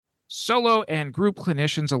Solo and group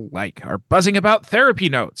clinicians alike are buzzing about Therapy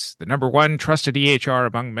Notes, the number one trusted EHR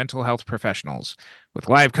among mental health professionals. With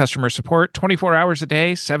live customer support 24 hours a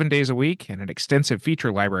day, 7 days a week, and an extensive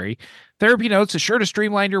feature library, Therapy Notes is sure to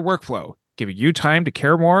streamline your workflow, giving you time to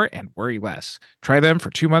care more and worry less. Try them for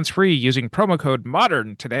 2 months free using promo code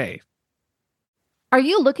MODERN today. Are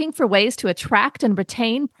you looking for ways to attract and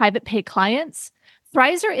retain private pay clients?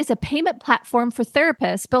 Thrizer is a payment platform for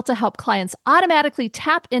therapists built to help clients automatically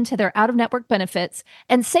tap into their out-of-network benefits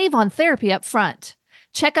and save on therapy up front.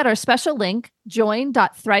 Check out our special link,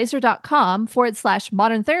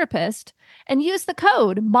 join.thrizer.com/modern therapist, and use the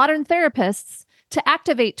code Modern Therapists to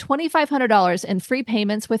activate $2,500 in free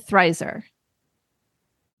payments with Thrizer.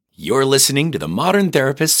 You're listening to the Modern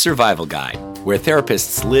Therapist Survival Guide, where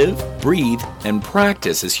therapists live, breathe, and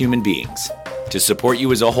practice as human beings. To support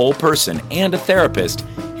you as a whole person and a therapist,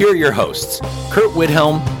 here are your hosts, Kurt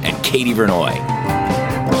Widhelm and Katie Vernoy.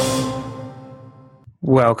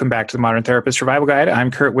 Welcome back to the Modern Therapist Survival Guide. I'm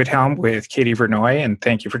Kurt Widhelm with Katie Vernoy, and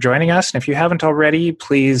thank you for joining us. And if you haven't already,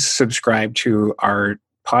 please subscribe to our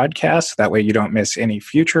podcast. That way you don't miss any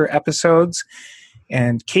future episodes.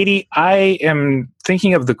 And Katie, I am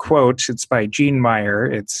thinking of the quote. It's by Gene Meyer.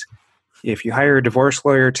 It's, if you hire a divorce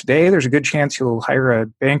lawyer today, there's a good chance you'll hire a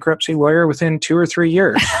bankruptcy lawyer within 2 or 3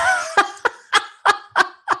 years.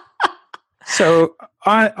 So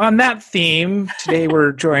on that theme, today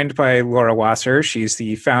we're joined by Laura Wasser. She's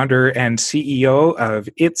the founder and CEO of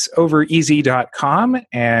itsovereasy.com,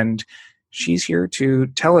 and she's here to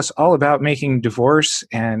tell us all about making divorce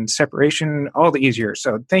and separation all the easier.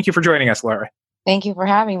 So thank you for joining us, Laura. Thank you for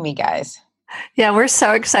having me, guys. Yeah, we're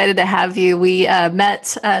so excited to have you. We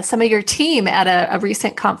met some of your team at a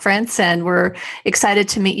recent conference, and we're excited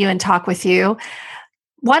to meet you and talk with you.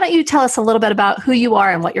 Why don't you tell us a little bit about who you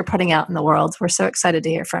are and what you're putting out in the world? We're so excited to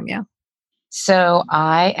hear from you. So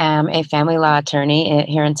I am a family law attorney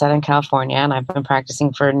here in Southern California, and I've been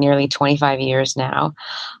practicing for nearly 25 years now.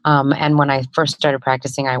 And when I first started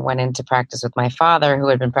practicing, I went into practice with my father, who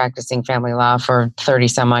had been practicing family law for 30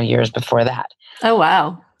 some odd years before that. Oh,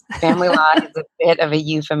 wow. Family law is a bit of a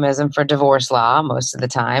euphemism for divorce law most of the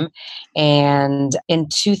time. And in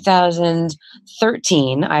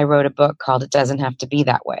 2013, I wrote a book called It Doesn't Have to Be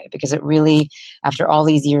That Way, because it really, after all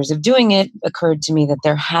these years of doing it, occurred to me that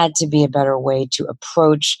there had to be a better way to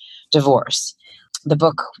approach divorce. The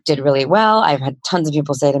book did really well. I've had tons of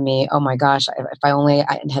people say to me, oh my gosh, if I only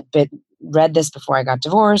had read this before I got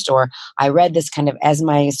divorced, or I read this kind of as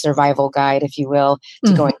my survival guide, if you will,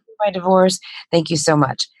 to going through my divorce. Thank you so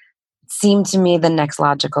much. Seemed to me the next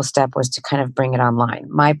logical step was to kind of bring it online.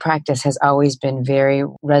 My practice has always been very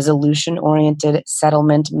resolution-oriented,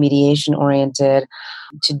 settlement, mediation-oriented.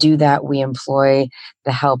 To do that, we employ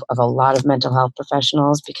the help of a lot of mental health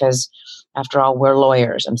professionals because, after all, we're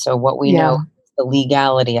lawyers. And so what we know is the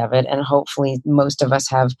legality of it. And hopefully most of us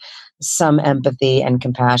have some empathy and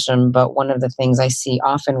compassion. But one of the things I see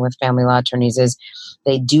often with family law attorneys is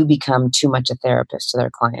they do become too much a therapist to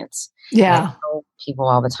their clients. Yeah. I tell people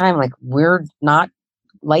all the time, like, we're not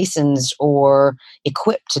licensed or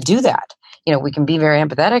equipped to do that. You know, we can be very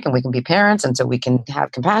empathetic and we can be parents, and so we can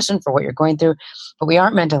have compassion for what you're going through, but we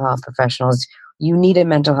aren't mental health professionals. You need a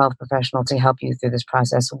mental health professional to help you through this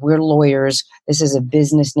process. We're lawyers. This is a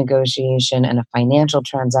business negotiation and a financial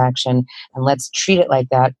transaction, and let's treat it like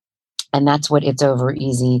that. And that's what It's Over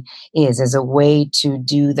Easy is a way to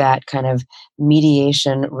do that kind of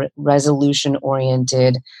mediation,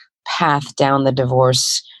 resolution-oriented path down the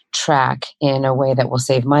divorce track in a way that will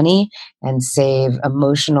save money and save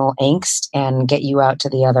emotional angst and get you out to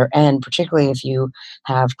the other end, particularly if you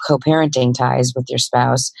have co-parenting ties with your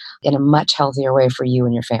spouse, in a much healthier way for you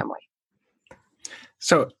and your family.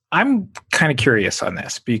 So I'm kind of curious on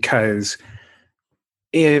this, because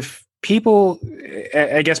if people,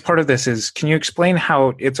 I guess part of this is, can you explain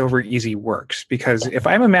how It's Over Easy works? Because if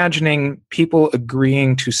I'm imagining people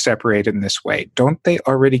agreeing to separate in this way, don't they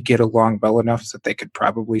already get along well enough that they could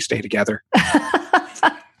probably stay together?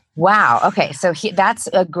 Wow. Okay. So that's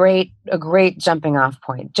a great jumping off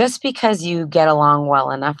point. Just because you get along well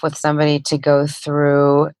enough with somebody to go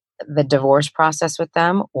through the divorce process with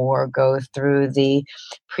them, or go through the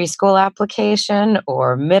preschool application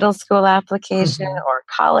or middle school application or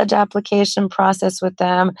college application process with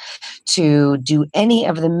them, to do any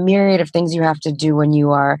of the myriad of things you have to do when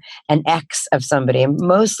you are an ex of somebody. And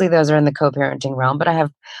mostly those are in the co-parenting realm, but I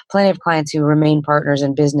have plenty of clients who remain partners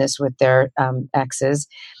in business with their exes.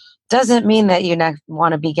 Doesn't mean that you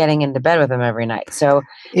want to be getting into bed with them every night. So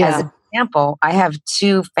as example, I have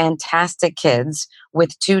two fantastic kids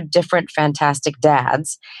with two different fantastic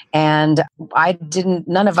dads. And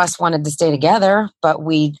none of us wanted to stay together, but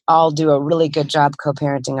we all do a really good job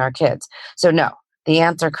co-parenting our kids. So no, the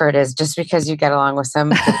answer, Kurt, is just because you get along with some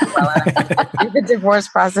the divorce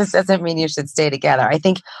process doesn't mean you should stay together. I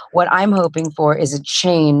think what I'm hoping for is a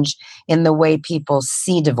change in the way people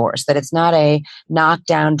see divorce, that it's not a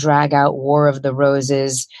knockdown, drag out, war of the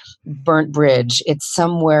roses, burnt bridge. It's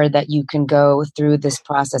somewhere that you can go through this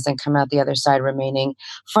process and come out the other side remaining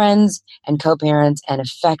friends and co-parents and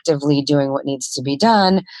effectively doing what needs to be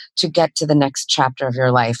done to get to the next chapter of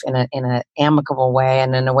your life in an amicable way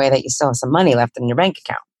and in a way that you still have some money left in your bank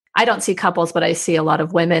account. I don't see couples, but I see a lot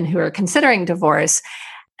of women who are considering divorce.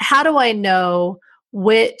 How do I know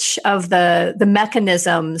which of the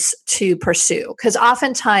mechanisms to pursue? Because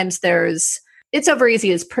oftentimes it's over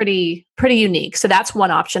easy is pretty unique. So that's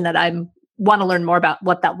one option that I want to learn more about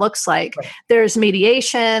what that looks like. Right. There's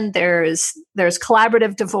mediation, there's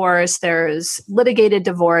collaborative divorce, there's litigated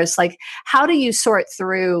divorce. Like, how do you sort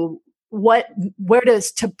through where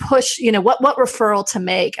to push, what referral to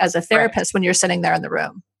make as a therapist when you're sitting there in the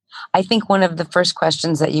room? I think one of the first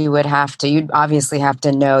questions that you'd obviously have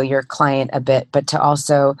to know your client a bit, but to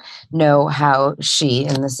also know how she,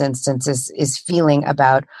 in this instance, is feeling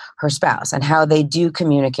about her spouse and how they do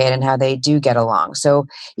communicate and how they do get along. So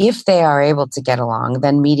if they are able to get along,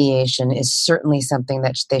 then mediation is certainly something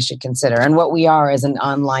that they should consider. And what we are is an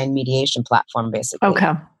online mediation platform, basically.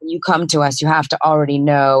 Okay. When you come to us, you have to already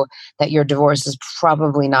know that your divorce is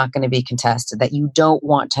probably not going to be contested, that you don't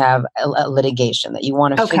want to have a litigation, that you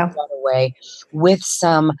want to figure out a way with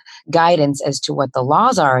some guidance as to what the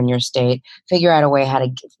laws are in your state, figure out a way how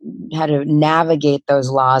to navigate those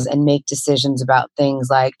laws and make decisions about things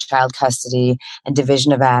like child custody and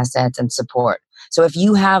division of assets and support. So if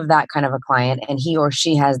you have that kind of a client and he or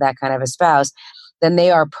she has that kind of a spouse, then they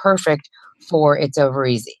are perfect for It's Over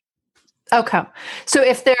Easy. Okay. So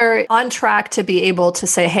if they're on track to be able to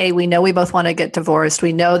say, hey, we know we both want to get divorced,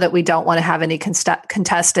 we know that we don't want to have any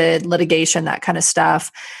contested litigation, that kind of stuff,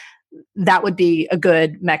 that would be a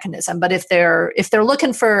good mechanism. But if they're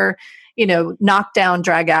looking for, knockdown,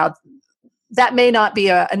 drag out, that may not be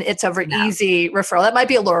an It's Over Easy referral. That might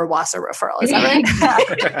be a Laura Wasser referral. Is that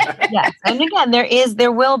right? Yes. And again,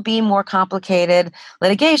 there will be more complicated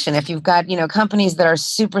litigation. If you've got, companies that are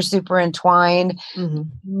super, super entwined,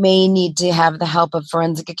 may need to have the help of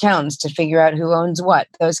forensic accountants to figure out who owns what,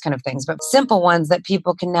 those kind of things. But simple ones that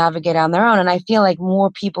people can navigate on their own. And I feel like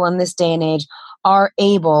more people in this day and age are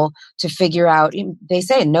able to figure out. They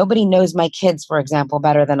say nobody knows my kids, for example,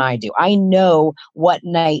 better than I do. I know what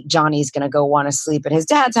night Johnny's going to go want to sleep at his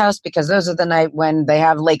dad's house because those are the night when they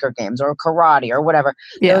have Laker games or karate or whatever.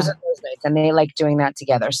 Yeah. Those are those nights, and they like doing that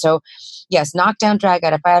together. So yes, knockdown, drag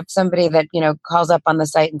out. If I have somebody that calls up on the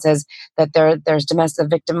site and says that there's a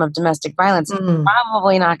victim of domestic violence,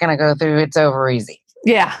 probably not going to go through It's Over Easy.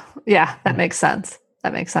 Yeah, that makes sense.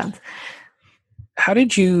 How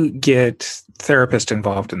did you get therapists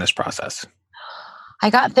involved in this process? I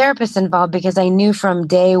got therapists involved because I knew from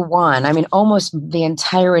day one, almost the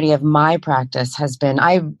entirety of my practice has been,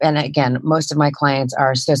 and again, most of my clients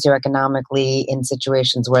are socioeconomically in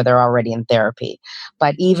situations where they're already in therapy.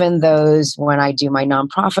 But even those, when I do my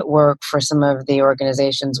nonprofit work for some of the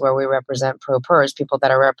organizations where we represent pro-pers, people that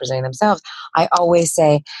are representing themselves, I always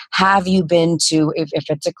say, have you been to, if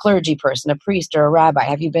it's a clergy person, a priest or a rabbi,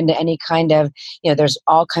 have you been to any kind of, there's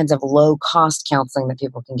all kinds of low cost counseling that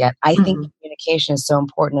people can get. I think communication is so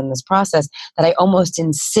important in this process that I almost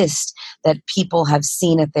insist that people have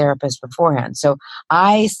seen a therapist beforehand. So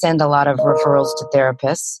I send a lot of referrals to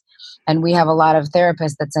therapists, and we have a lot of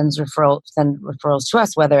therapists that send referrals to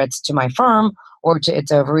us, whether it's to my firm or to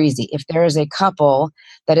It's Over Easy. If there is a couple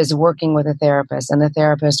that is working with a therapist and the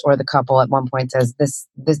therapist or the couple at one point says, this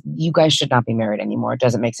you guys should not be married anymore, it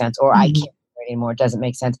doesn't make sense, or I can't anymore, it doesn't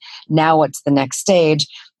make sense. Now what's the next stage?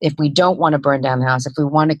 If we don't want to burn down the house, if we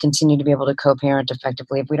want to continue to be able to co-parent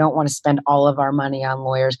effectively, if we don't want to spend all of our money on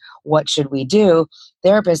lawyers, what should we do?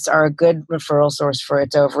 Therapists are a good referral source for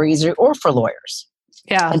It's Over Easy or for lawyers.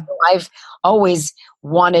 Yeah. And so I've always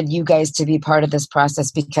wanted you guys to be part of this process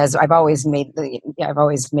because I've always made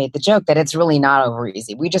the joke that it's really not over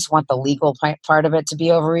easy. We just want the legal part of it to be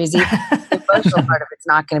over easy. The emotional part of it's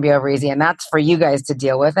not going to be over easy, and that's for you guys to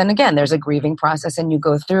deal with. And again, there's a grieving process, and you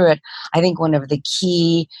go through it. I think one of the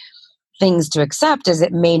key things to accept is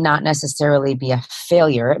it may not necessarily be a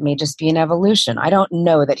failure. It may just be an evolution. I don't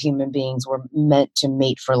know that human beings were meant to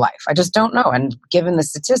mate for life. I just don't know. And given the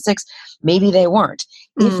statistics, maybe they weren't.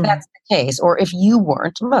 If that's the case, or if you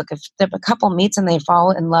weren't, look, if a couple meets and they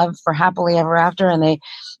fall in love for happily ever after and they,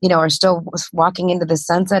 are still walking into the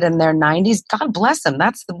sunset in their 90s, God bless them.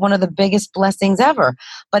 That's one of the biggest blessings ever.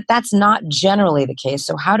 But that's not generally the case.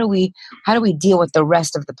 So how do we deal with the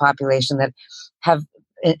rest of the population that have,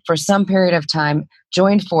 for some period of time,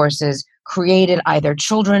 joined forces, created either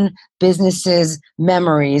children, businesses,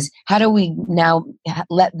 memories? How do we now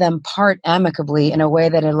let them part amicably in a way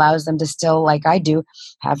that allows them to still, like I do,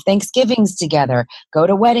 have Thanksgivings together, go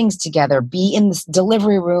to weddings together, be in the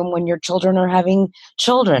delivery room when your children are having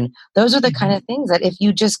children? Those are the kind of things that if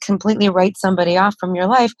you just completely write somebody off from your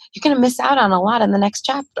life, you're going to miss out on a lot in the next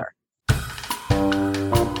chapter.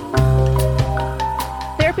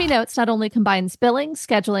 Therapy Notes not only combines billing,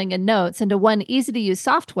 scheduling, and notes into one easy-to-use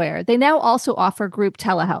software, they now also offer group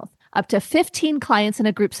telehealth, up to 15 clients in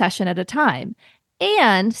a group session at a time,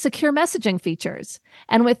 and secure messaging features.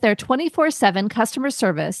 And with their 24/7 customer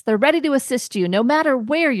service, they're ready to assist you no matter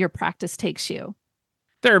where your practice takes you.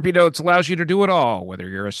 Therapy Notes allows you to do it all. Whether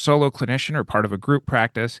you're a solo clinician or part of a group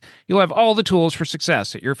practice, you'll have all the tools for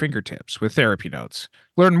success at your fingertips with Therapy Notes.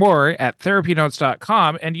 Learn more at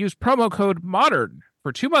therapynotes.com and use promo code MODERN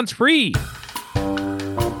for 2 months free.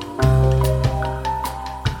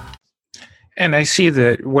 And I see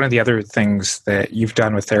that one of the other things that you've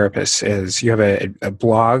done with therapists is you have a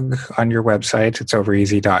blog on your website. It's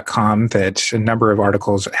overeasy.com that a number of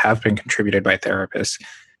articles have been contributed by therapists.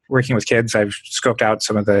 Working with kids, I've scoped out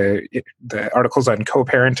some of the articles on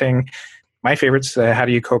co-parenting. My favorite's how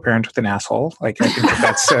do you co-parent with an asshole? I think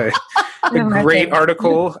that's a great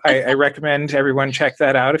article. I recommend everyone check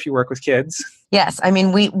that out if you work with kids. Yes. I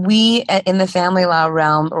mean, we in the family law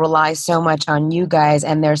realm rely so much on you guys,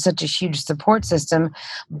 and there's such a huge support system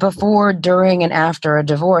before, during, and after a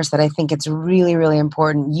divorce that I think it's really, really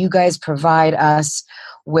important. You guys provide us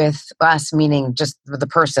with, us meaning just the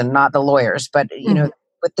person, not the lawyers, but,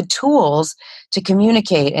 with the tools to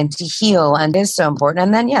communicate and to heal, and is so important.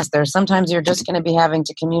 And then, yes, there's sometimes you're just going to be having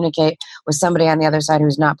to communicate with somebody on the other side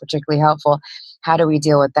who's not particularly helpful. How do we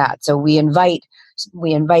deal with that? So we invite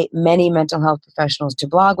many mental health professionals to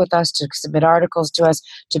blog with us, to submit articles to us,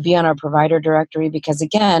 to be on our provider directory, because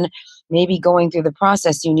again, maybe going through the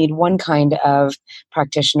process, you need one kind of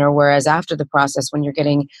practitioner, whereas after the process, when you're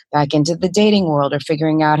getting back into the dating world or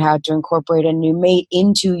figuring out how to incorporate a new mate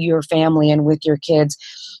into your family and with your kids,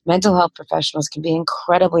 mental health professionals can be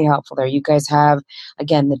incredibly helpful there. You guys have,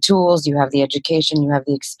 again, the tools, you have the education, you have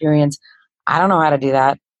the experience. I don't know how to do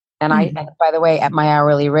that. And by the way, at my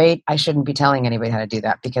hourly rate, I shouldn't be telling anybody how to do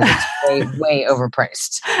that because it's way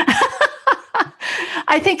overpriced.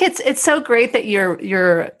 I think it's so great that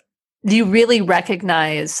you really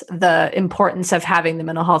recognize the importance of having the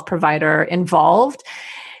mental health provider involved.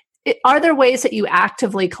 Are there ways that you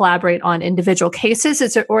actively collaborate on individual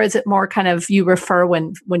cases? Or is it more kind of you refer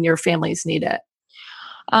when your families need it?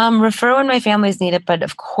 Refer when my families need it. But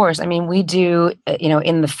of course, I mean, we do,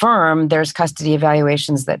 in the firm, there's custody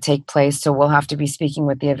evaluations that take place. So we'll have to be speaking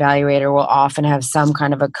with the evaluator. We'll often have some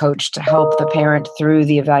kind of a coach to help the parent through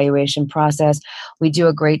the evaluation process. We do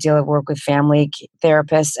a great deal of work with family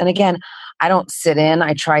therapists. And again, I don't sit in.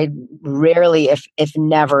 I try rarely, if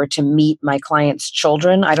never, to meet my clients'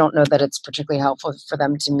 children. I don't know that it's particularly helpful for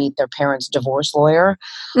them to meet their parents' divorce lawyer,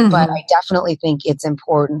 but I definitely think it's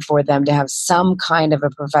important for them to have some kind of a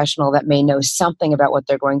professional that may know something about what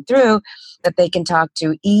they're going through that they can talk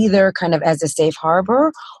to, either kind of as a safe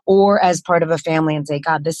harbor or as part of a family and say,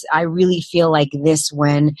 God, I really feel like this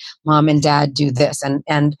when mom and dad do this.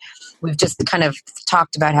 And we've just kind of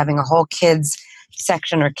talked about having a whole kids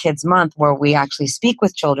section or kids month where we actually speak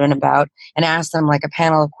with children about and ask them like a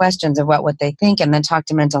panel of questions of what they think, and then talk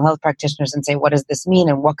to mental health practitioners and say, what does this mean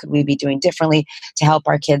and what could we be doing differently to help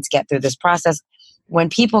our kids get through this process? When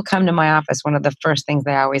people come to my office, one of the first things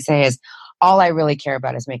they always say is, all I really care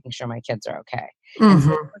about is making sure my kids are okay. And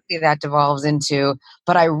so quickly that devolves into,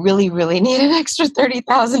 but I really, really need an extra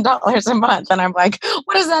 $30,000 a month. And I'm like,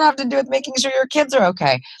 what does that have to do with making sure your kids are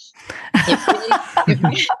okay?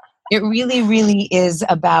 It really, really is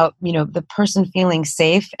about, the person feeling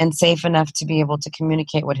safe and safe enough to be able to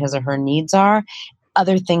communicate what his or her needs are.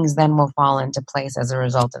 Other things then will fall into place as a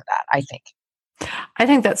result of that, I think. I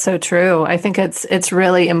think that's so true. I think it's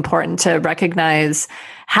really important to recognize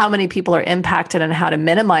how many people are impacted and how to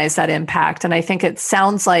minimize that impact. And I think it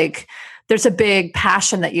sounds like there's a big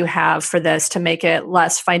passion that you have for this to make it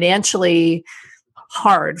less financially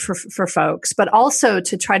hard for folks, but also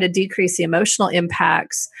to try to decrease the emotional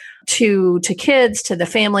impacts to kids, to the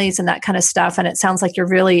families and that kind of stuff. And it sounds like you're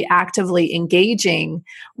really actively engaging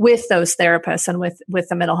with those therapists and with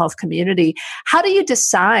the mental health community. How do you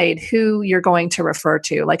decide who you're going to refer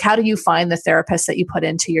to? Like, how do you find the therapists that you put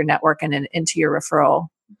into your network and into your referral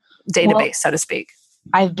database, so to speak?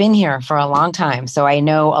 I've been here for a long time, so I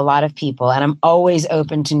know a lot of people, and I'm always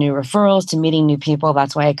open to new referrals, to meeting new people.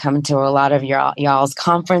 That's why I come to a lot of y'all's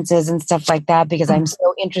conferences and stuff like that, because I'm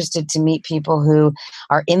so interested to meet people who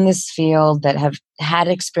are in this field that have had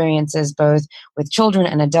experiences both with children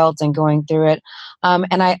and adults and going through it.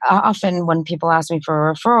 And I often, when people ask me for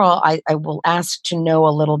a referral, I will ask to know a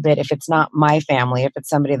little bit, if it's not my family, if it's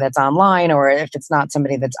somebody that's online, or if it's not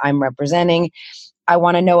somebody that I'm representing. I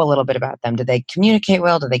want to know a little bit about them. Do they communicate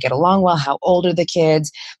well? Do they get along well? How old are the kids?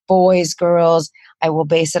 Boys, girls? I will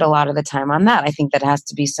base it a lot of the time on that. I think that has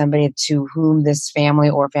to be somebody to whom this family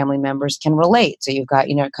or family members can relate. So you've got,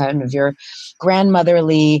 kind of your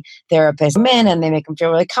grandmotherly therapist men, and they make them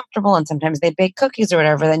feel really comfortable, and sometimes they bake cookies or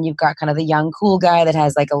whatever. Then you've got kind of the young, cool guy that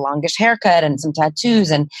has like a longish haircut and some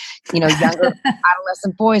tattoos, and, younger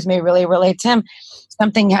adolescent boys may really relate to him.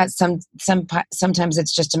 Sometimes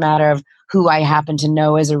it's just a matter of who I happen to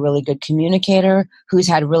know is a really good communicator, who's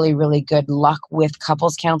had really, really good luck with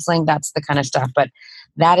couples counseling. That's the kind of stuff. But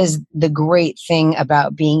that is the great thing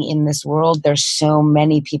about being in this world. There's so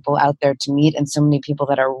many people out there to meet, and so many people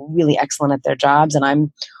that are really excellent at their jobs. And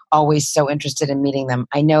I'm always so interested in meeting them.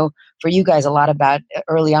 I know for you guys, a lot about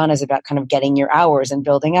early on is about kind of getting your hours and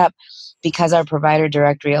building up. Because our provider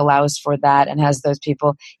directory allows for that and has those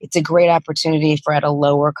people, it's a great opportunity for, at a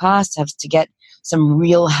lower cost, to get some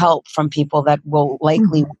real help from people that will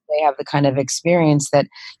likely, they have the kind of experience that,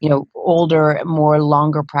 older, more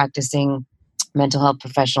longer practicing mental health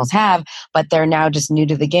professionals have, but they're now just new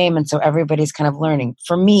to the game. And so everybody's kind of learning.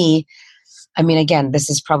 For me, I mean, again,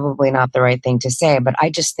 this is probably not the right thing to say, but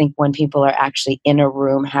I just think when people are actually in a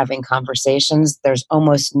room having conversations, there's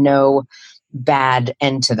almost no bad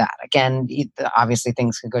end to that. Again, obviously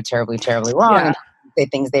things could go terribly, terribly wrong. Yeah. And say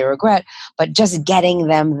things they regret, but just getting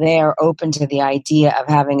them there open to the idea of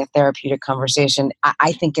having a therapeutic conversation,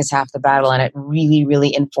 I think is half the battle, and it really,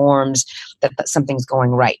 really informs that something's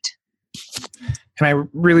going right. And I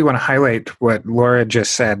really want to highlight what Laura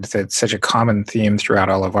just said, that's such a common theme throughout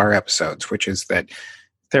all of our episodes, which is that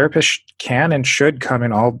therapists can and should come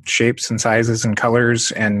in all shapes and sizes and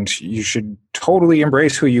colors, and you should totally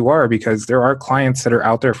embrace who you are, because there are clients that are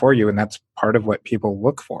out there for you, and that's part of what people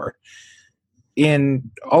look for. In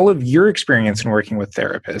all of your experience in working with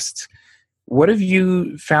therapists, what have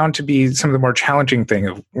you found to be some of the more challenging thing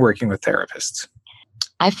of working with therapists?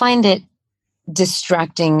 I find it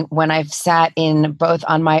distracting when I've sat in both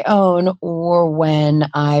on my own or when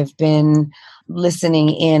I've been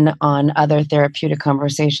listening in on other therapeutic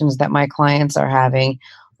conversations that my clients are having,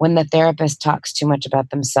 when the therapist talks too much about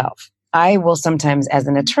themselves. I will sometimes, as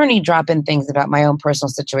an attorney, drop in things about my own personal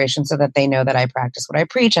situation so that they know that I practice what I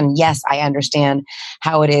preach. And yes, I understand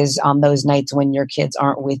how it is on those nights when your kids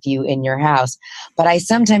aren't with you in your house. But I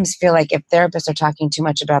sometimes feel like if therapists are talking too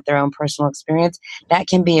much about their own personal experience, that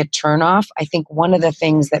can be a turnoff. I think one of the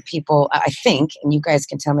things that people, and you guys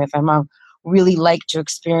can tell me if I'm wrong, really like to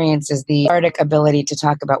experience is the cathartic ability to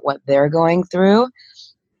talk about what they're going through.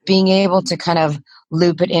 Being able to kind of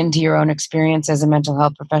loop it into your own experience as a mental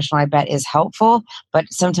health professional, I bet, is helpful. But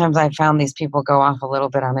sometimes I've found these people go off a little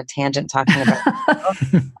bit on a tangent talking about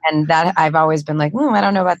and that I've always been like, I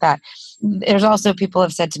don't know about that. There's also people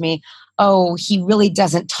have said to me, oh, he really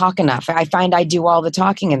doesn't talk enough. I find I do all the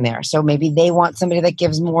talking in there. So maybe they want somebody that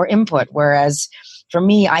gives more input. Whereas for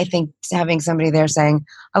me, I think having somebody there saying,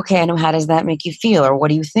 okay, I know, how does that make you feel? Or what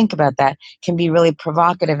do you think about that? Can be really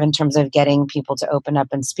provocative in terms of getting people to open up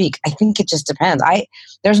and speak. I think it just depends.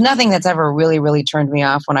 There's nothing that's ever really, really turned me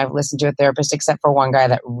off when I've listened to a therapist, except for one guy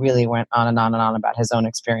that really went on and on and on about his own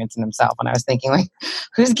experience and himself. And I was thinking, like,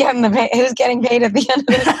 who's getting paid at the end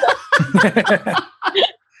of this?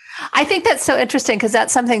 I think that's so interesting, because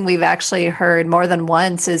that's something we've actually heard more than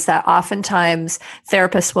once, is that oftentimes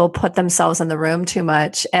therapists will put themselves in the room too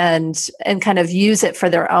much and kind of use it for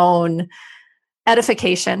their own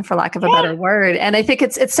edification, for lack of a better word. And I think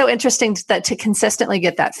it's so interesting that to consistently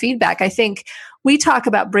get that feedback. I think we talk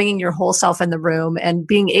about bringing your whole self in the room and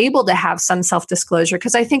being able to have some self-disclosure,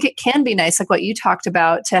 because I think it can be nice, like what you talked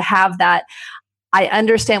about, to have that. I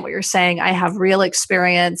understand what you're saying. I have real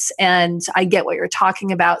experience and I get what you're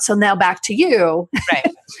talking about. So now back to you.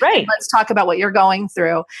 Right. Let's talk about what you're going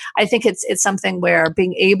through. I think it's something where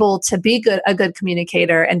being able to be a good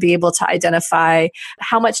communicator and be able to identify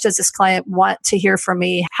how much does this client want to hear from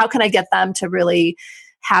me? How can I get them to really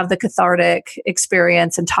have the cathartic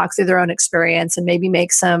experience and talk through their own experience and maybe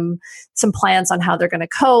make some plans on how they're going to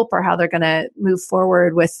cope or how they're going to move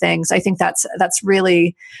forward with things. I think that's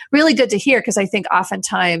really, really good to hear, because I think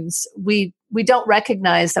oftentimes we don't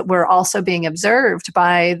recognize that we're also being observed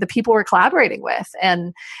by the people we're collaborating with,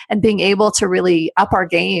 and being able to really up our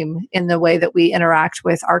game in the way that we interact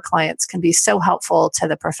with our clients can be so helpful to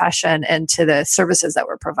the profession and to the services that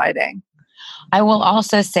we're providing. I will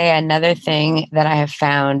also say another thing that I have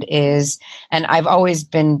found is, and I've always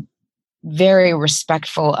been very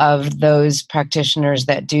respectful of those practitioners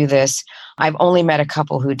that do this. I've only met a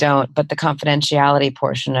couple who don't, but the confidentiality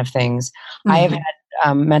portion of things, I have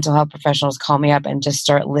had mental health professionals call me up and just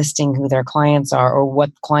start listing who their clients are or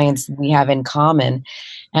what clients we have in common.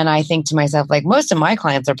 And I think to myself, like, most of my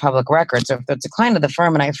clients are public records. So if it's a client of the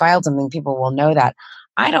firm and I filed something, people will know that.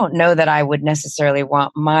 I don't know that I would necessarily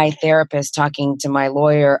want my therapist talking to my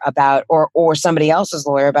lawyer about, or somebody else's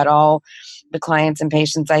lawyer about all the clients and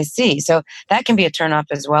patients I see. So that can be a turnoff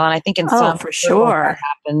as well. And I think in some for sure that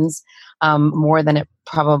happens more than it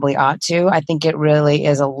probably ought to. I think it really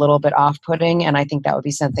is a little bit off-putting. And I think that would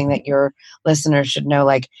be something that your listeners should know.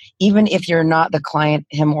 Like, even if you're not the client,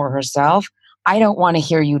 him or herself, I don't want to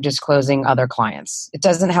hear you disclosing other clients. It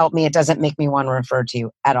doesn't help me. It doesn't make me want to refer to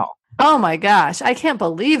you at all. Oh my gosh, I can't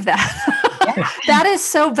believe that. That is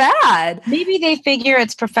so bad. Maybe they figure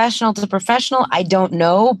it's professional to professional. I don't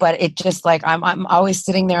know, but it just, like, I'm always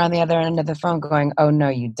sitting there on the other end of the phone going, oh no,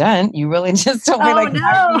 you don't. You really just told me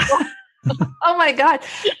no. Oh my God.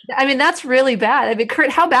 I mean, that's really bad. I mean, Kurt,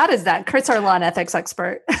 how bad is that? Kurt's our law and ethics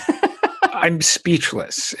expert. I'm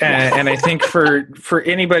speechless. And I think for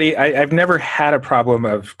anybody, I've never had a problem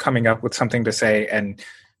of coming up with something to say, and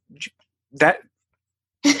that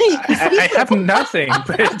I have nothing,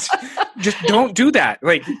 but just don't do that.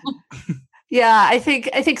 Like, yeah, I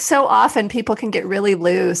think so often people can get really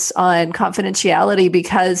loose on confidentiality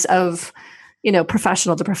because of,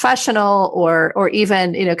 professional to professional, or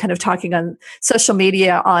even, kind of talking on social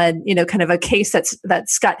media on, kind of a case that's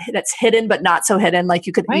hidden, but not so hidden, like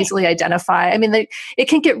you could easily identify. I mean, it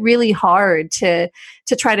can get really hard to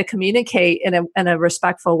try to communicate in a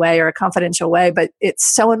respectful way or a confidential way, but it's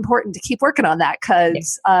so important to keep working on that,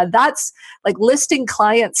 because that's like listing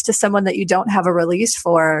clients to someone that you don't have a release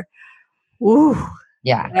for. Ooh,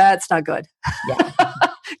 yeah, that's not good. Yeah.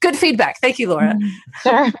 Good feedback. Thank you, Laura.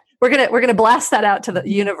 Sure. We're gonna blast that out to the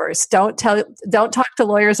universe. Don't talk to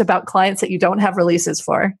lawyers about clients that you don't have releases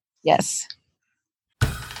for. Yes.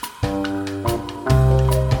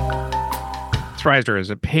 Thrizer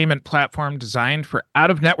is a payment platform designed for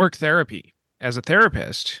out-of-network therapy. As a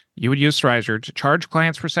therapist, you would use Thrizer to charge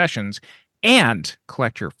clients for sessions and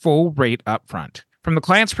collect your full rate upfront. From the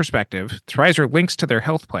client's perspective, Thrizer links to their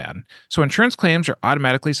health plan, so insurance claims are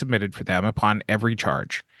automatically submitted for them upon every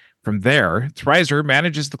charge. From there, Thrizer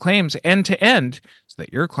manages the claims end-to-end so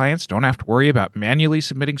that your clients don't have to worry about manually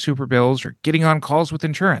submitting super bills or getting on calls with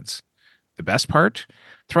insurance. The best part?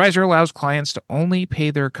 Thrizer allows clients to only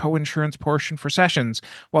pay their co-insurance portion for sessions,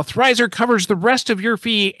 while Thrizer covers the rest of your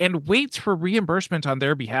fee and waits for reimbursement on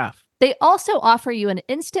their behalf. They also offer you an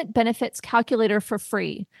instant benefits calculator for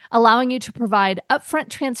free, allowing you to provide upfront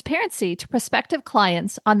transparency to prospective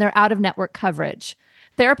clients on their out-of-network coverage.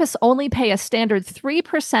 Therapists only pay a standard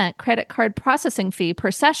 3% credit card processing fee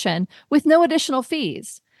per session with no additional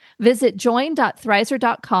fees. Visit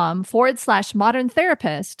join.thrizer.com/modern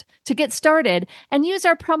therapist to get started and use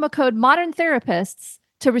our promo code Modern Therapists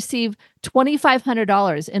to receive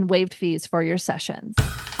 $2,500 in waived fees for your sessions.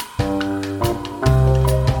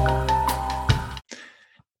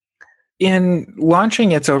 In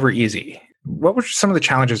launching It's Over Easy, what were some of the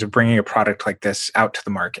challenges of bringing a product like this out to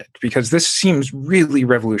the market? Because this seems really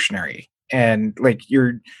revolutionary, and like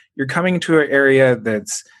you're coming to an area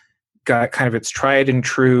that's got kind of its tried and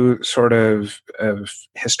true sort of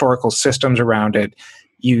historical systems around it.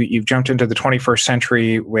 You've jumped into the 21st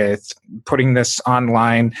century with putting this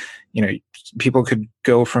online. People could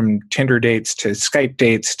go from Tinder dates to Skype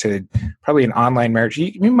dates to probably an online marriage.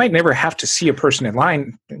 You might never have to see a person in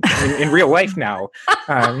line in real life now.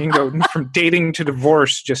 You can go from dating to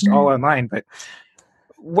divorce just all online. But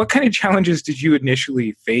what kind of challenges did you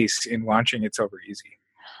initially face in launching It's Over Easy?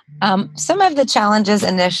 Some of the challenges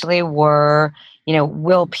initially were,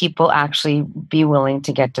 will people actually be willing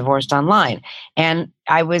to get divorced online? And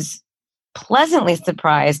I was pleasantly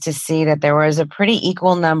surprised to see that there was a pretty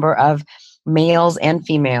equal number of males and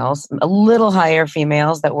females, a little higher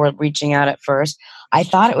females that were reaching out at first. I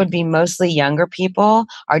thought it would be mostly younger people.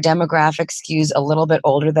 Our demographic skews a little bit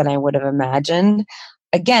older than I would have imagined.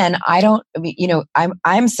 Again,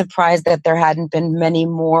 I'm surprised that there hadn't been many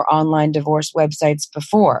more online divorce websites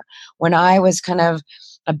before. When I was kind of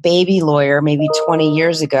a baby lawyer, maybe 20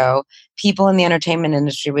 years ago, people in the entertainment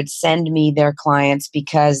industry would send me their clients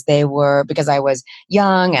because I was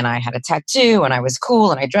young and I had a tattoo and I was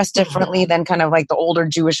cool and I dressed differently than kind of like the older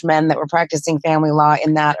Jewish men that were practicing family law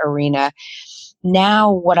in that arena.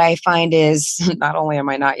 Now, what I find is not only am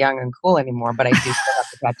I not young and cool anymore, but I do still have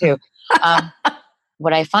the tattoo.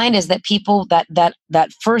 What I find is that people that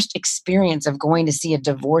first experience of going to see a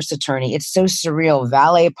divorce attorney, it's so surreal.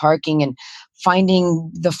 Valet parking and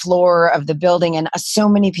finding the floor of the building. And so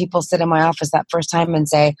many people sit in my office that first time and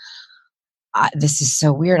say, this is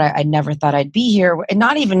so weird. I never thought I'd be here. And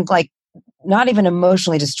not even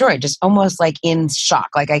emotionally destroyed, just almost like in shock.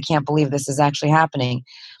 Like, I can't believe this is actually happening.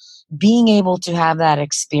 Being able to have that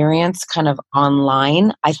experience kind of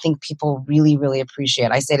online, I think people really, really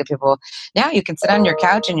appreciate. I say to people, now you can sit on your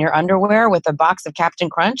couch in your underwear with a box of Captain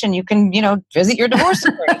Crunch and you can, visit your divorce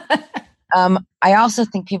attorney. I also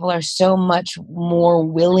think people are so much more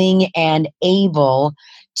willing and able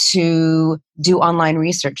to do online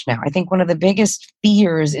research now. I think one of the biggest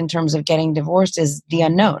fears in terms of getting divorced is the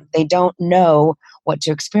unknown. They don't know what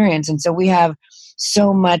to experience. And so we have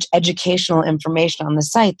so much educational information on the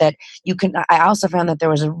site that I also found that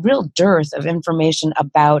there was a real dearth of information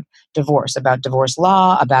about divorce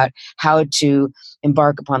law, about how to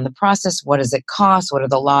embark upon the process. What does it cost? What are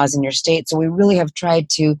the laws in your state? So we really have tried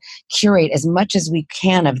to curate as much as we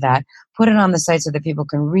can of that, put it on the site so that people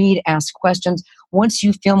can read, ask questions. Once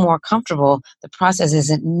you feel more comfortable, the process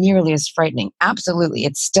isn't nearly as frightening. Absolutely.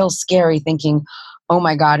 It's still scary thinking, oh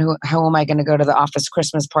my God, how am I going to go to the office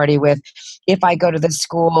Christmas party with? If I go to the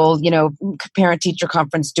school, parent-teacher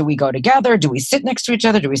conference, do we go together? Do we sit next to each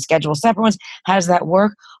other? Do we schedule separate ones? How does that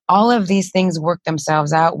work? All of these things work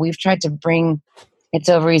themselves out. We've tried to bring It's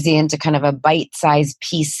Over Easy into kind of a bite-sized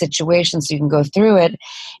piece situation so you can go through it.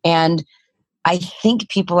 And I think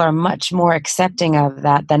people are much more accepting of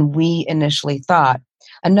that than we initially thought.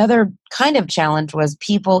 Another kind of challenge was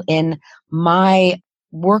people in my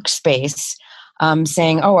workspace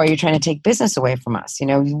saying, oh, are you trying to take business away from us?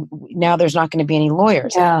 Now there's not going to be any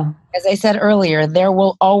lawyers. Yeah. As I said earlier, there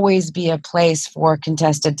will always be a place for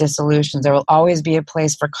contested dissolutions. There will always be a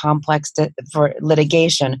place for for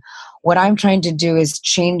litigation. What I'm trying to do is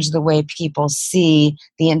change the way people see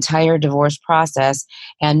the entire divorce process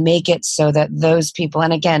and make it so that those people,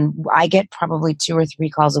 and again, I get probably 2 or 3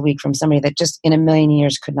 calls a week from somebody that just in a million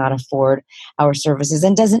years could not afford our services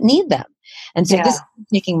and doesn't need them. And so this is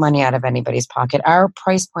taking money out of anybody's pocket. Our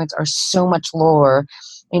price points are so much lower.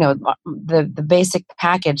 The basic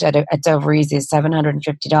package at It's Over Easy is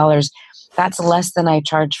 $750. That's less than I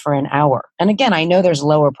charge for an hour. And again, I know there's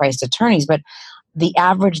lower priced attorneys, but the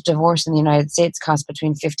average divorce in the United States costs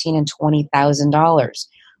between $15,000 and $20,000.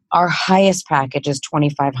 Our highest package is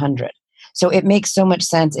 $2,500. So it makes so much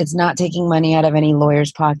sense. It's not taking money out of any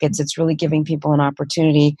lawyer's pockets. It's really giving people an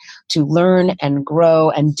opportunity to learn and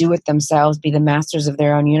grow and do it themselves, be the masters of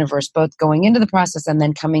their own universe, both going into the process and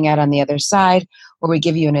then coming out on the other side, where we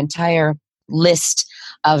give you an entire list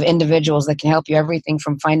of individuals that can help you, everything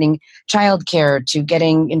from finding childcare to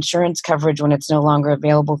getting insurance coverage when it's no longer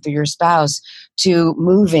available through your spouse, to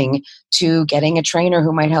moving, to getting a trainer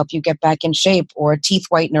who might help you get back in shape, or a teeth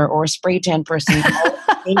whitener or a spray tan person.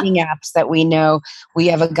 Dating apps that we know, we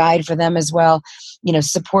have a guide for them as well.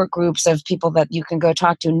 Support groups of people that you can go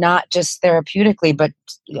talk to, not just therapeutically, but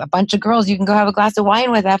a bunch of girls you can go have a glass of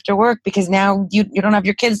wine with after work because now you don't have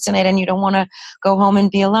your kids tonight and you don't want to go home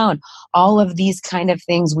and be alone. All of these kind of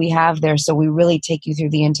things we have there. So we really take you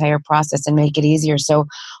through the entire process and make it easier. So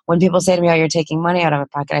when people say to me, oh, you're taking money out of my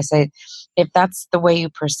pocket, I say, if that's the way you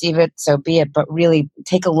perceive it, so be it. But really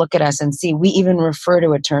take a look at us and see. We even refer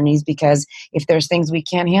to attorneys because if there's things we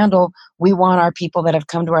can't handle, we want our people that have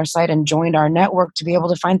come to our site and joined our network to be able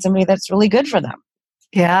to find somebody that's really good for them.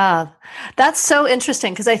 Yeah, that's so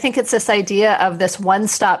interesting because I think it's this idea of this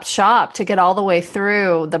one-stop shop to get all the way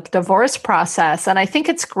through the divorce process. And I think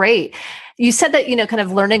it's great. You said that, kind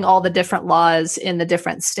of learning all the different laws in the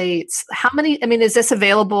different states. Is this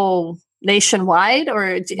available nationwide or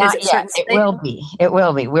is it certain states? It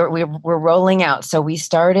will be. We're rolling out. So we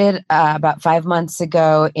started about 5 months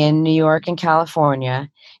ago in New York and California.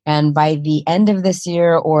 And by the end of this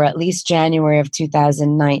year, or at least January of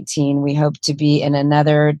 2019, we hope to be in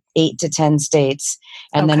another 8 to 10 states.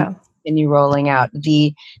 And then continue rolling out.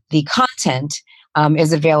 The content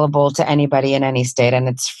is available to anybody in any state, and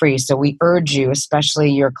it's free. So we urge you,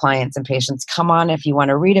 especially your clients and patients, come on if you want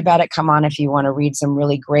to read about it. Come on if you want to read some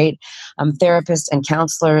really great therapists and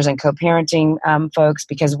counselors and co-parenting folks,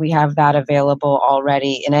 because we have that available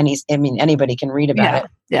already in anybody can read about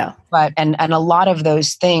it. Yeah. But and a lot of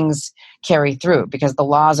those things carry through because the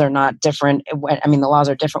laws are not different. I mean, the laws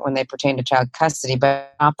are different when they pertain to child custody,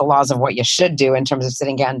 but not the laws of what you should do in terms of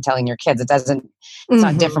sitting down and telling your kids. It's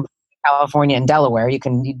not different. California and Delaware, you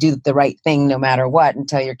do the right thing no matter what and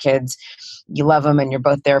tell your kids you love them and you're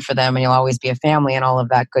both there for them and you'll always be a family and all of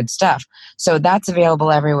that good stuff. So that's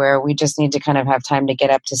available everywhere. We just need to kind of have time to get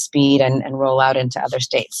up to speed and roll out into other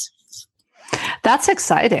states. That's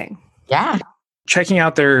exciting. Yeah. Checking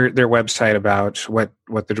out their website about what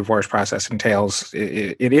the divorce process entails,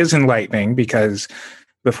 it is enlightening because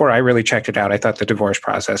before I really checked it out, I thought the divorce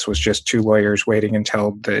process was just two lawyers waiting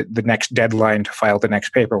until the next deadline to file the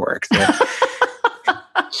next paperwork.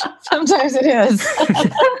 Sometimes it is.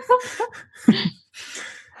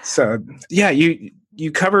 So, yeah,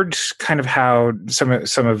 you covered kind of how some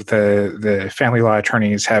of the family law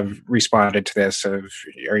attorneys have responded to this.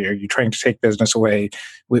 Are you trying to take business away?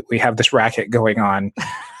 We have this racket going on.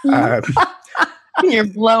 You're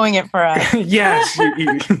blowing it for us. Yes.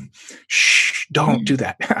 Shh, don't do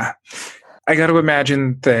that. I got to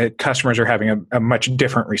imagine that customers are having a much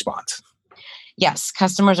different response. Yes,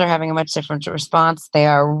 customers are having a much different response. They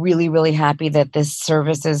are really, really happy that this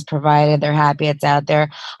service is provided. They're happy it's out there.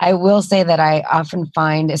 I will say that I often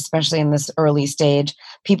find, especially in this early stage,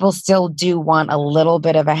 people still do want a little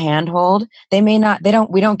bit of a handhold. We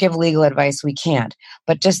don't give legal advice. We can't.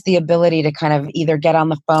 But just the ability to kind of either get on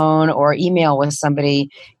the phone or email with somebody,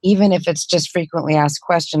 even if it's just frequently asked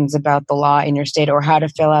questions about the law in your state or how to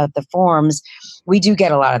fill out the forms, we do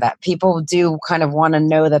get a lot of that. People do kind of want to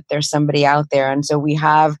know that there's somebody out there. And so we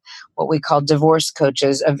have what we call divorce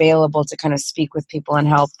coaches available to kind of speak with people and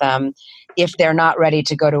help them. If they're not ready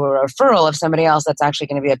to go to a referral of somebody else that's actually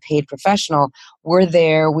going to be a paid professional, we're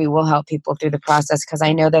there. We will help people through the process because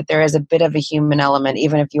I know that there is a bit of a human element.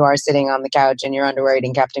 Even if you are sitting on the couch in your underwear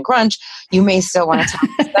eating Captain Crunch, you may still want to talk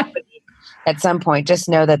to somebody. At some point, just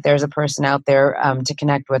know that there's a person out there to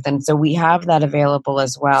connect with. And so we have that available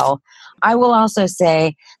as well. I will also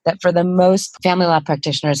say that for the most, family law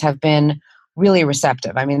practitioners have been really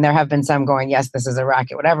receptive. I mean, there have been some going, yes, this is a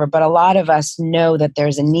racket, whatever, but a lot of us know that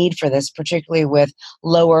there's a need for this, particularly with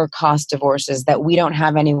lower cost divorces, that we don't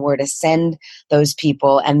have anywhere to send those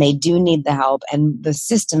people and they do need the help. And the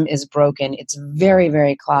system is broken. It's very,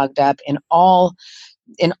 very clogged up in all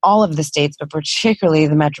of the states, but particularly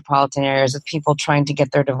the metropolitan areas of people trying to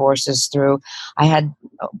get their divorces through. I had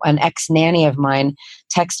an ex-nanny of mine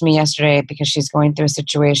text me yesterday because she's going through a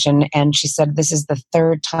situation, and she said, this is the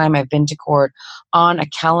third time I've been to court on a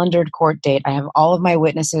calendared court date. I have all of my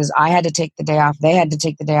witnesses. I had to take the day off. They had to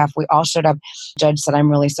take the day off. We all showed up. Judge said,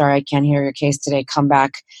 I'm really sorry. I can't hear your case today. Come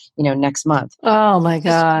back, next month. Oh my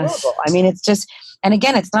gosh. I mean, it's just, and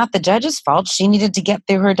again, it's not the judge's fault. She needed to get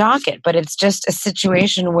through her docket, but it's just a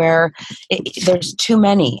situation where there's too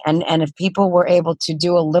many. And if people were able to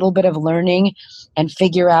do a little bit of learning and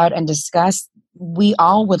figure out and discuss, we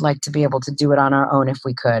all would like to be able to do it on our own if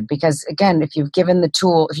we could. Because again, if you're given the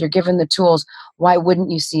tools, why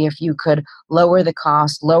wouldn't you see if you could lower the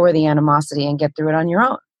cost, lower the animosity, and get through it on your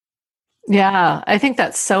own? Yeah, I think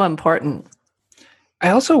that's so important. I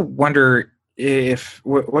also wonder if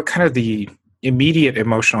what kind of the immediate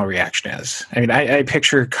emotional reaction is. I mean, I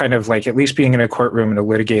picture kind of like at least being in a courtroom in a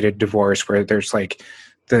litigated divorce where there's like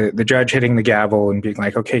the judge hitting the gavel and being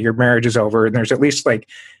like, okay, your marriage is over. And there's at least like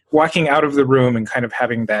walking out of the room and kind of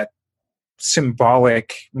having that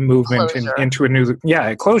symbolic movement into a new,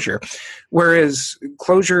 closure. Whereas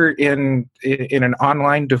closure in an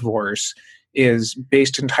online divorce is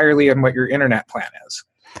based entirely on what your internet plan is.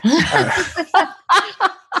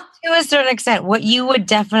 To a certain extent, what you would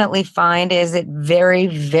definitely find is it very,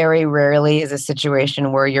 very rarely is a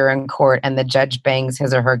situation where you're in court and the judge bangs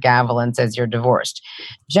his or her gavel and says you're divorced.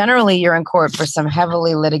 Generally, you're in court for some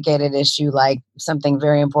heavily litigated issue like something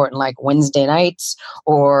very important like Wednesday nights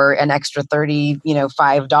or an extra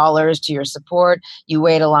 $5 to your support. You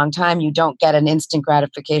wait a long time. You don't get an instant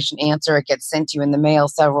gratification answer. It gets sent to you in the mail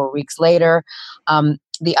several weeks later.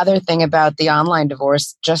 The other thing about the online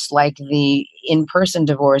divorce, just like the in-person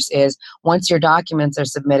divorce, is once your documents are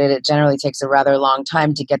submitted, it generally takes a rather long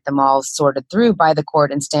time to get them all sorted through by the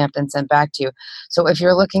court and stamped and sent back to you. So if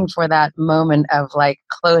you're looking for that moment of like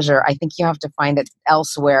closure, I think you have to find it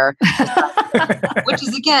elsewhere, which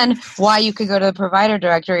is again why you could go to the provider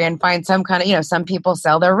directory and find some kind of, some people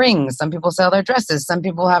sell their rings, some people sell their dresses, some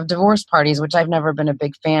people have divorce parties, which I've never been a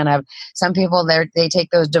big fan of. Some people, they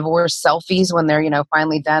take those divorce selfies when they're,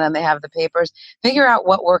 finally done and they have the papers. Figure out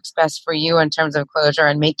what works best for you in terms of closure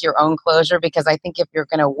and make your own closure, because I think if you're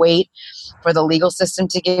going to wait for the legal system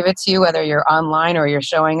to give it to you, whether you're online or you're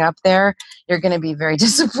showing up there, you're going to be very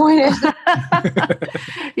disappointed.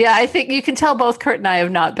 Yeah, I think you can tell both Kurt and I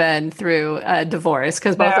have not been through a divorce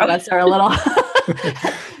because both of us are a little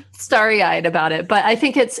starry-eyed about it. But I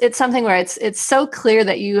think it's something where it's so clear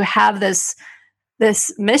that you have this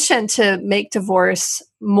mission to make divorce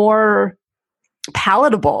more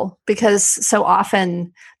palatable, because so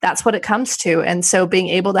often that's what it comes to. And so being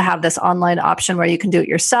able to have this online option where you can do it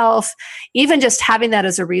yourself, even just having that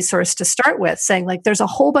as a resource to start with, saying like there's a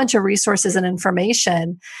whole bunch of resources and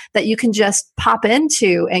information that you can just pop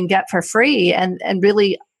into and get for free and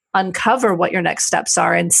really uncover what your next steps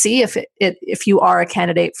are and see if you are a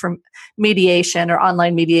candidate for mediation or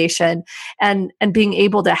online mediation, and being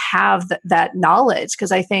able to have that knowledge,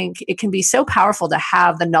 because I think it can be so powerful to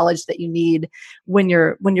have the knowledge that you need when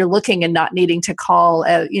you're looking and not needing to call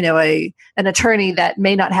an attorney that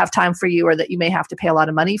may not have time for you or that you may have to pay a lot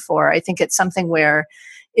of money for. I think it's something where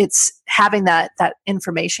it's having that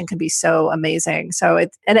information can be so amazing. So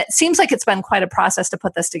it seems like it's been quite a process to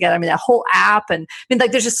put this together. I mean, that whole app, and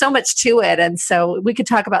there's just so much to it. And so we could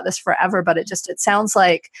talk about this forever, but it sounds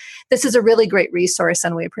like this is a really great resource,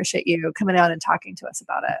 and we appreciate you coming out and talking to us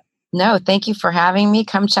about it. No, thank you for having me.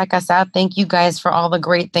 Come check us out. Thank you guys for all the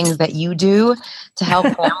great things that you do to help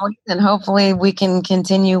families. And hopefully we can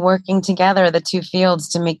continue working together, the two fields,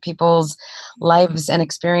 to make people's lives and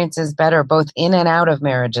experiences better, both in and out of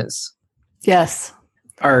marriages. Yes.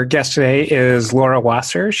 Our guest today is Laura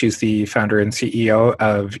Wasser. She's the founder and CEO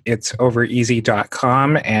of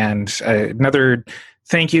itsovereasy.com. And another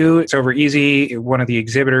thank you, It's Over Easy, one of the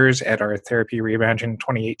exhibitors at our Therapy Reimagined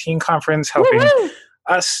 2018 conference, helping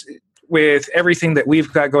us with everything that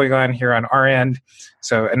we've got going on here on our end.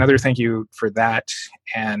 So another thank you for that.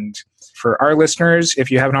 And for our listeners, if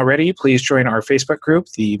you haven't already, please join our Facebook group,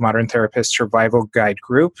 the Modern Therapist Survival Guide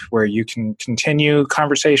group, where you can continue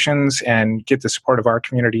conversations and get the support of our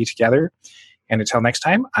community together. And until next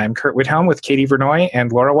time, I'm Kurt Whithelm with Katie Vernoy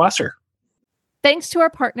and Laura Wasser. Thanks to our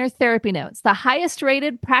partner, Therapy Notes, the highest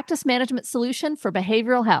rated practice management solution for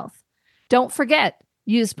behavioral health. Don't forget,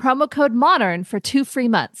 use promo code MODERN for 2 free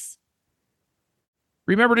months.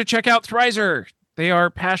 Remember to check out Thrizer. They are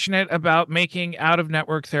passionate about making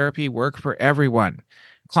out-of-network therapy work for everyone.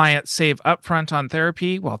 Clients save upfront on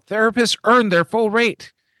therapy while therapists earn their full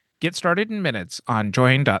rate. Get started in minutes on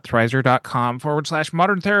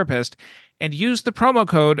join.thrizer.com/modern therapist and use the promo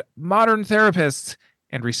code Modern Therapists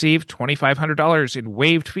and receive $2,500 in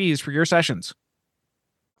waived fees for your sessions.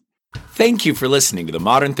 Thank you for listening to the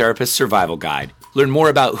Modern Therapist Survival Guide. Learn more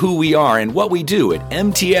about who we are and what we do at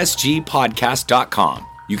mtsgpodcast.com.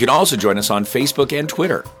 You can also join us on Facebook and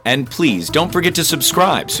Twitter. And please don't forget to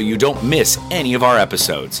subscribe so you don't miss any of our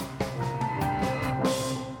episodes.